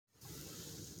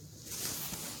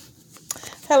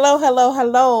Hello, hello,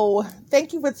 hello.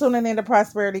 Thank you for tuning in to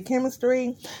Prosperity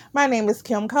Chemistry. My name is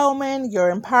Kim Coleman, your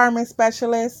empowerment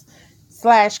specialist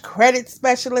 / credit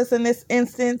specialist in this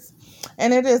instance.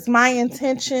 And it is my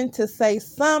intention to say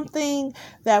something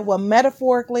that will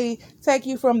metaphorically take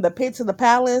you from the pit to the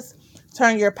palace,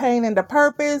 turn your pain into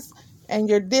purpose, and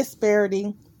your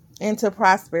disparity into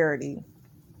prosperity.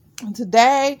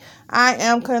 Today, I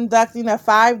am conducting a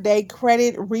 5-day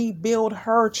credit rebuild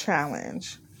her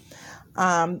challenge.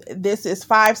 This is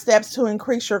 5 steps to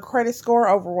increase your credit score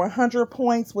over 100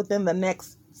 points within the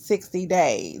next 60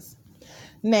 days.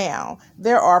 Now,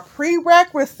 there are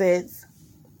prerequisites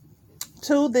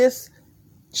to this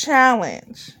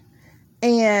challenge,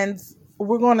 and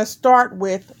we're going to start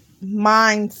with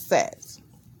mindset.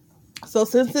 So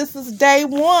since this is day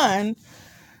 1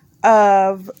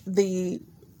 of the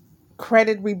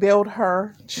Credit Rebuild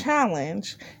Her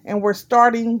challenge, and we're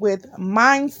starting with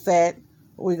mindset,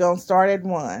 we're going to start at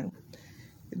 1.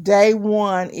 Day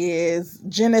 1 is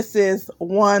Genesis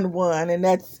 1:1, and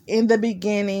that's in the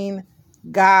beginning,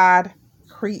 God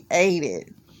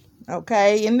created.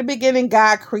 Okay, in the beginning,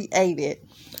 God created.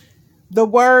 The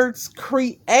words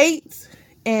create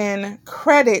and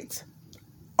credit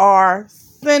are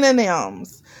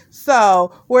synonyms.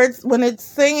 So when it's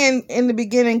saying in the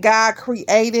beginning, God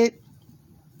created,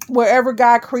 wherever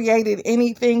God created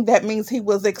anything, that means he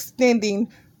was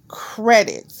extending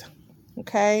credit.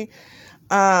 Okay.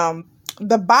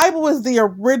 The Bible is the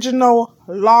original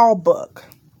law book.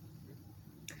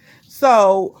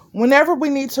 So whenever we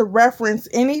need to reference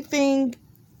anything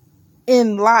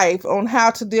in life on how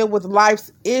to deal with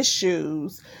life's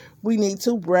issues, we need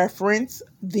to reference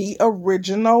the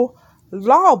original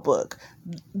law book.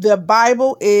 The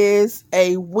Bible is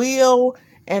a will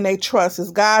and a trust.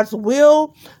 It's God's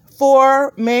will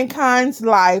for mankind's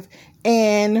life,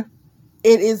 and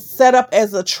it is set up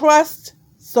as a trust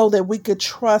so that we could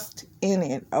trust in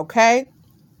it. Okay.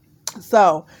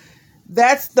 So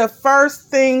that's the first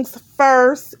things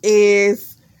first,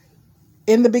 is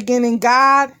in the beginning,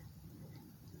 God,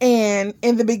 and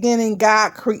in the beginning,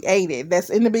 God created. That's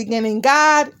in the beginning,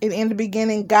 God, and in the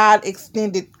beginning, God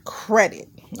extended credit.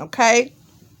 Okay.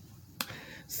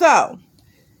 So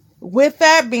with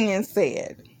that being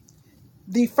said,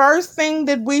 the first thing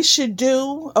that we should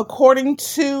do according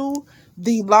to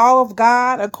the law of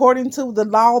God, according to the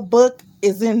law book,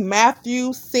 is in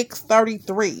Matthew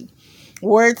 6:33,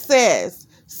 where it says,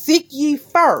 seek ye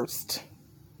first.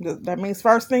 That means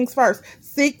first things first.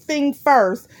 Seek things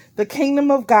first, the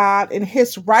kingdom of God and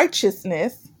his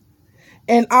righteousness,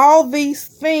 and all these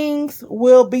things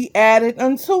will be added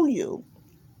unto you.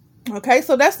 Okay,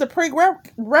 so that's the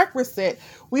prerequisite.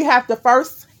 We have to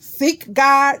first seek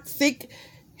God, seek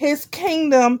his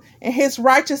kingdom and his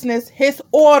righteousness, his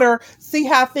order, see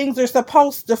how things are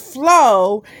supposed to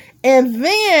flow, and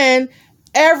then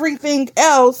everything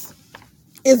else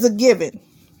is a given.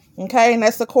 Okay, and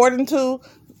that's according to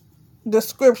the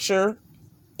scripture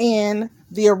in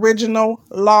the original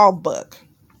law book.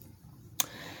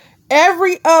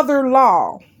 Every other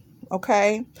law,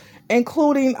 okay,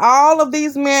 including all of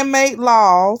these man-made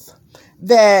laws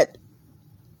that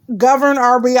govern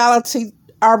our reality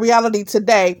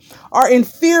today, are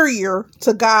inferior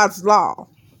to God's law.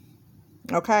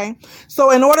 Okay,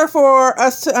 so in order for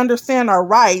us to understand our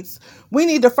rights, we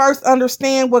need to first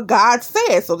understand what God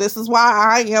said. So this is why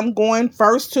I am going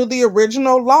first to the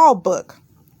original law book.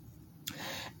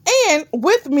 And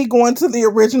with me going to the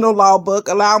original law book,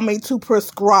 allow me to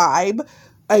prescribe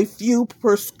a few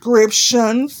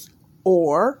prescriptions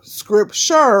or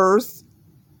scriptures,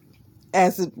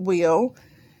 as it will,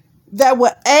 that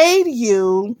will aid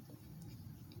you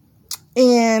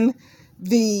in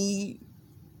the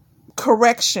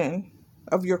correction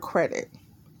of your credit.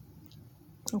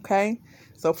 Okay,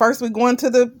 so first we're going to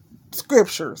the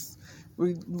scriptures.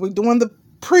 We're doing the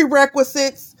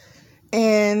prerequisites,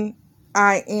 and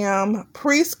I am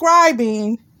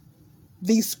prescribing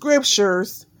these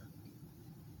scriptures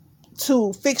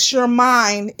to fix your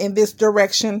mind in this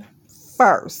direction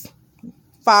first.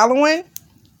 Following?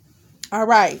 All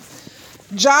right.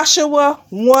 Joshua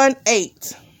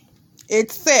 1:8. It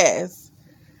says,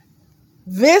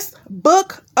 this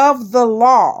book of the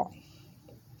law.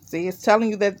 See, it's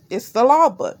telling you that it's the law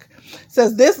book. It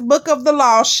says, this book of the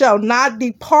law shall not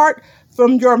depart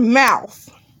from your mouth,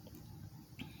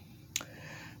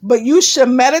 but you shall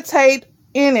meditate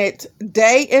in it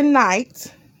day and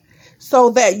night, so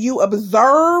that you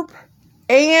observe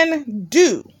and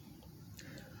do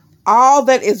all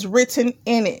that is written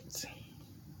in it.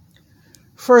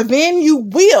 For then you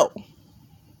will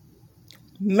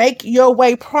make your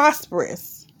way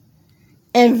prosperous,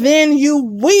 and then you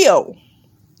will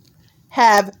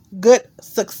have good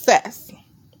success.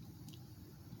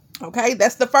 Okay,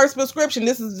 that's the first prescription.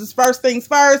 This is just first things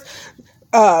first.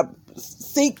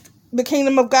 Seek the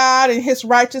kingdom of God and his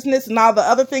righteousness, and all the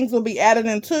other things will be added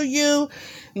unto you.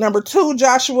 Number 2,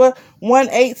 Joshua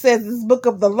 1:8 says, this book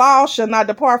of the law shall not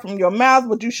depart from your mouth,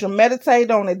 but you shall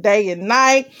meditate on it day and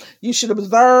night. You should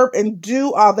observe and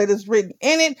do all that is written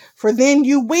in it, for then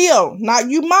you will, not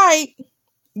you might,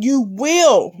 you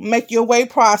will make your way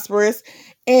prosperous,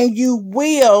 and you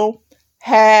will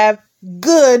have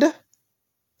good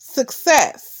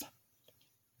success.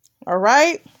 All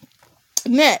right.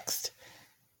 Next,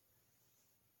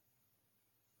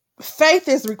 faith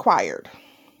is required.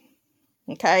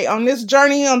 Okay, on this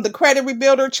journey on the Credit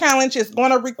Rebuilder Challenge, it's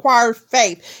going to require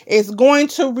faith. It's going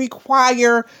to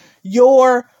require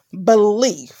your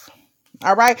belief.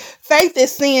 All right, faith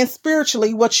is seeing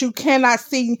spiritually what you cannot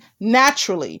see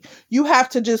naturally. You have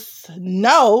to just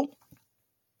know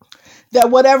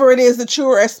that whatever it is that you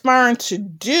are aspiring to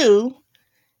do,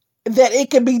 that it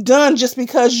can be done just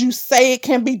because you say it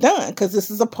can be done, because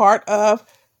this is a part of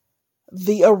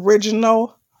the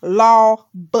original law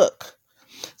book.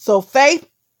 So faith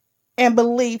and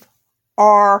belief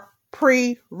are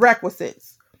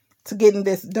prerequisites to getting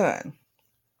this done.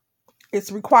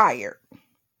 It's required.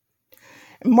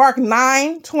 In Mark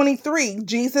 9:23,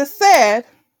 Jesus said,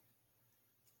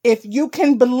 if you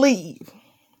can believe,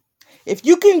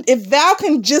 if thou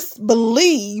can just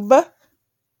believe,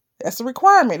 that's a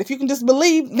requirement. If you can just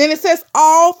believe, then it says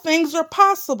all things are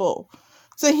possible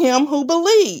to him who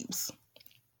believes.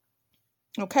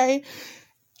 Okay?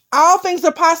 All things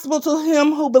are possible to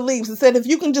him who believes. It said if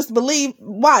you can just believe.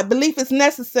 Why? Belief is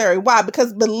necessary. Why?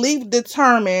 Because belief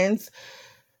determines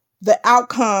the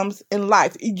outcomes in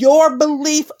life. Your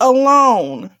belief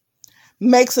alone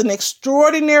makes an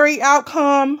extraordinary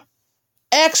outcome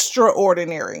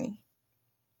extraordinary.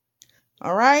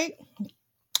 All right?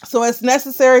 So it's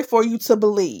necessary for you to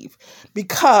believe,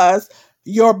 because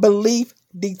your belief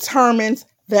determines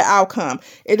the outcome.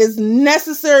 It is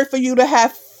necessary for you to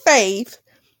have faith,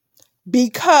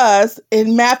 because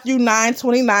in Matthew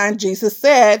 9:29, Jesus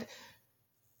said,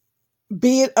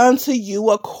 be it unto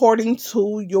you according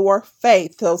to your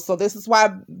faith. So this is why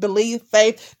believe,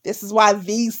 faith, this is why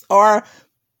these are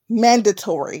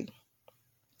mandatory.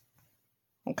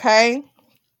 Okay?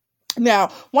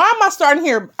 Now, why am I starting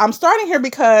here? I'm starting here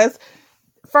because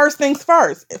first things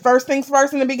first. First things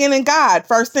first in the beginning, God.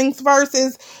 First things first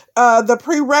is the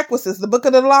prerequisites. The book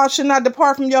of the law should not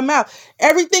depart from your mouth.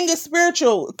 Everything is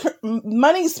spiritual.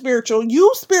 Money is spiritual.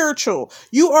 You spiritual.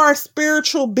 You are a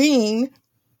spiritual being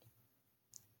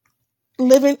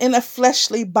living in a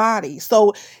fleshly body.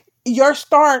 So your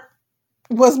start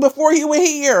was before you were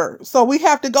here. So we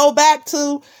have to go back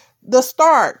to the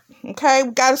start. Okay?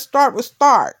 We got to start with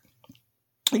start.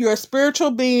 You're a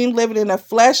spiritual being living in a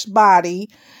flesh body,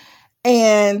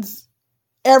 and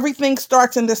everything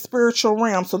starts in the spiritual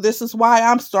realm. So this is why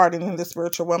I'm starting in the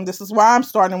spiritual realm. This is why I'm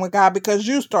starting with God, because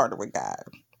you started with God.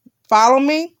 Follow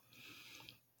me?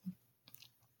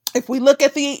 If we look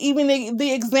at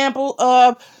the example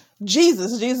of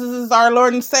Jesus. Jesus is our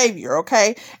Lord and Savior,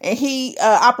 okay? And he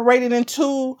operated in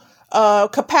two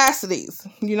capacities.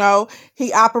 You know,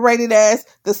 he operated as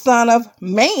the Son of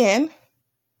Man,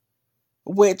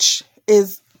 which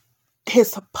is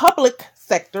his public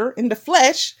sector in the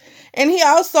flesh, and he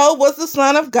also was the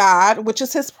Son of God, which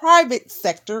is his private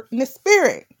sector in the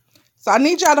spirit. So I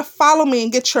need y'all to follow me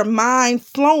and get your mind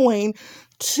flowing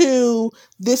to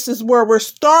this is where we're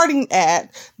starting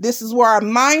at. This is where our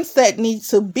mindset needs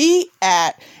to be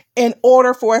at in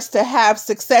order for us to have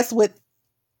success with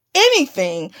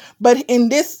anything. But in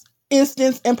this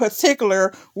instance in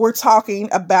particular, we're talking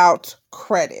about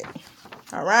credit.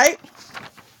 All right.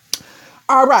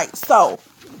 All right. So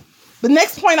the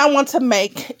next point I want to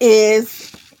make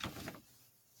is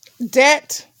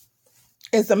debt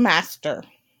is a master.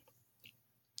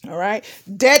 All right.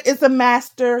 Debt is a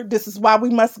master. This is why we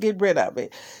must get rid of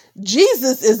it.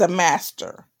 Jesus is a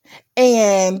master.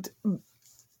 And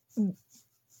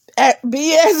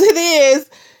be as it is,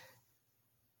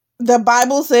 the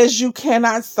Bible says you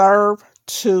cannot serve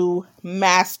two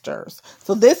masters.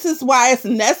 So this is why it's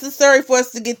necessary for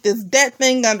us to get this debt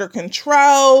thing under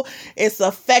control. It's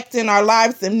affecting our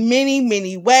lives in many,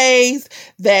 many ways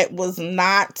that was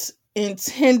not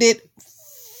intended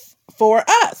for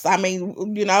us. I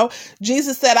mean, you know,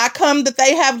 Jesus said, I come that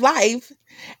they have life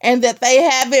and that they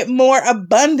have it more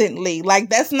abundantly. Like,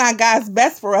 that's not God's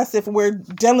best for us if we're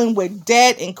dealing with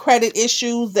debt and credit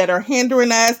issues that are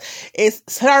hindering us. It's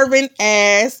serving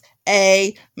as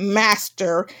a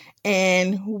master,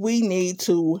 and we need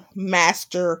to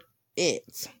master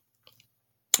it.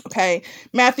 Okay.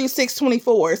 Matthew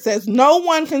 6:24 says, no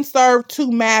one can serve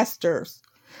two masters,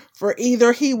 for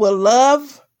either he will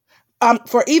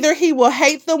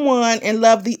hate the one and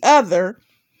love the other,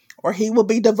 or he will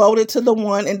be devoted to the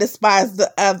one and despise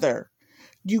the other.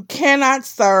 You cannot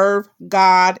serve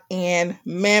God and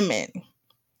mammon.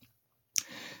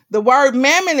 The word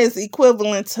mammon is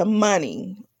equivalent to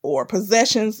money or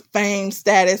possessions, fame,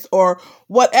 status, or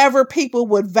whatever people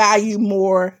would value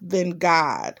more than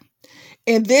God.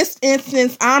 In this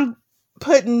instance, I'm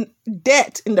putting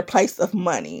debt in the place of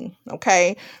money,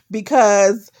 okay?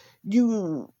 Because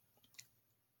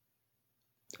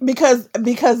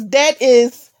debt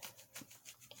is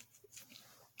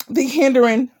the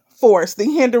hindering force, the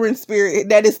hindering spirit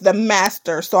that is the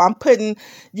master. So I'm putting,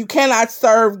 you cannot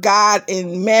serve God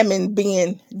and mammon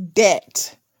being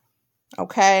debt.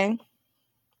 Okay.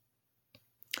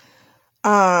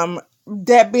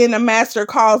 Debt being a master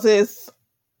causes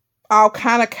all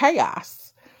kind of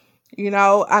chaos. You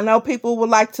know, I know people would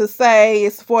like to say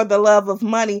it's for the love of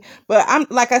money, but I'm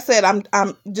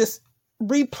just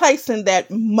replacing that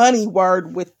money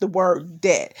word with the word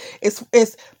debt.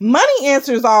 It's money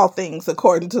answers all things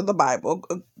according to the Bible.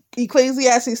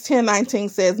 Ecclesiastes 10:19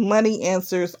 says money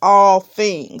answers all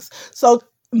things. So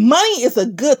money is a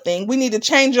good thing. We need to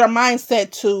change our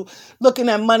mindset to looking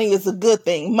at money as a good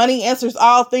thing. Money answers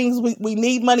all things. We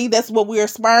need money. That's what we're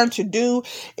aspiring to do,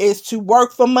 is to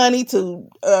work for money, to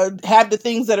have the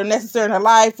things that are necessary in our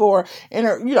life, or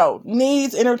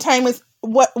needs, entertainments,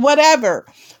 whatever.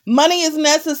 Money is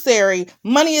necessary.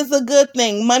 Money is a good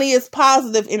thing. Money is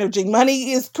positive energy.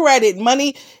 Money is credit.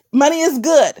 Money is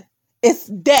good. It's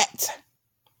debt.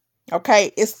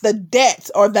 Okay, it's the debt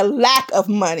or the lack of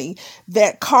money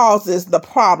that causes the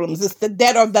problems. It's the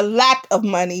debt or the lack of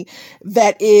money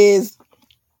that is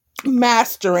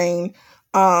mastering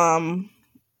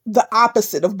the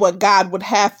opposite of what God would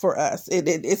have for us.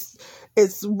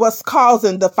 It's what's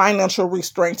causing the financial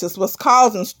restraints. It's what's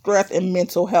causing stress and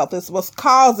mental health. It's what's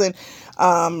causing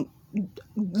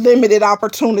limited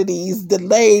opportunities,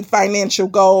 delayed financial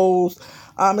goals.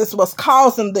 It's what's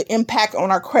causing the impact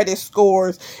on our credit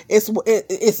scores. It's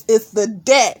the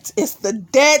debt. It's the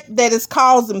debt that is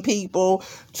causing people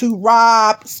to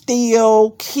rob,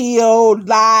 steal, kill,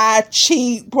 lie,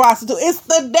 cheat, prostitute. It's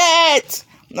the debt.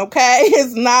 Okay?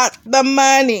 It's not the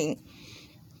money.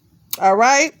 All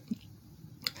right?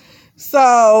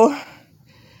 So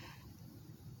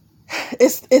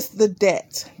it's the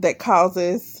debt that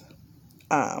causes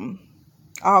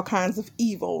all kinds of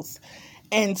evils.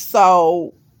 And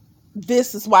so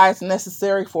this is why it's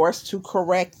necessary for us to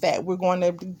correct that. We're going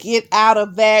to get out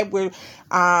of that. We're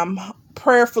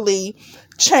prayerfully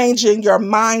changing your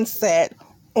mindset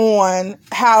on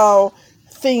how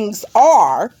things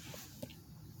are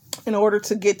in order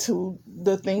to get to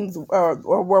the things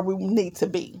or where we need to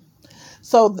be.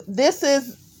 So this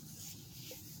is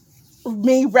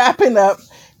me wrapping up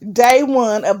day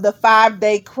 1 of the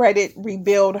 5-day credit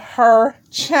Rebuild Her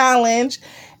challenge.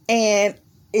 And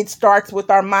it starts with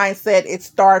our mindset. It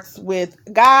starts with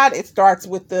God. It starts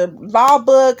with the law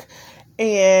book.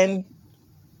 And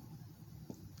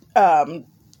the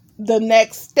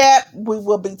next step, we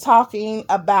will be talking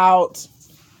about